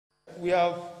we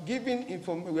have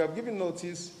given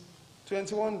notice,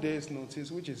 21 days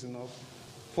notice, which is enough,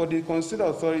 for the constituted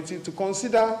authority to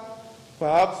consider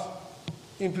perhaps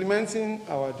implementing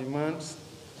our demands,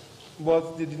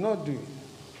 but they did not do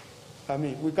it. I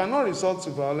mean, we cannot resort to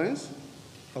violence,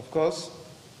 of course.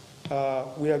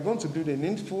 We are going to do the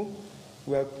needful.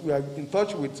 We are in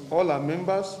touch with all our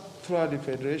members throughout the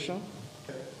Federation.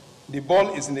 The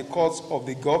ball is in the courts of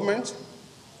the government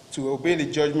to obey the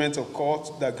judgment of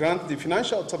courts that grant the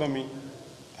financial autonomy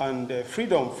and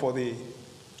freedom for the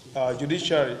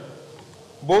judiciary,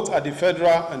 both at the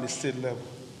federal and the state level.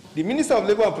 The Minister of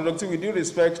Labour and Productivity, with due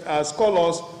respect, has called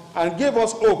us and gave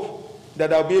us hope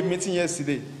that there will be a meeting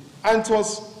yesterday, and it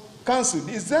was cancelled.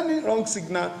 It's sending wrong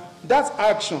signal. That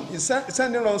action is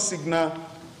sending wrong signal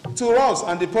to us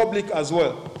and the public as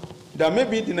well, that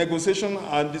maybe the negotiation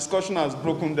and discussion has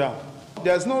broken down.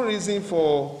 There's no reason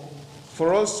for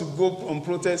us to go on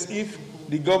protest if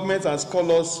the government has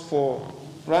called us for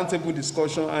roundtable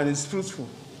discussion and it's fruitful.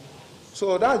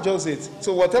 So that's just it.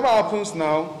 So whatever happens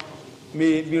now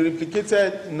may be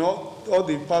replicated in all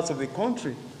the parts of the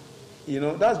country. You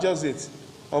know, that's just it.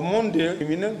 On Monday,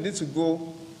 we need to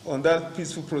go on that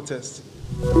peaceful protest.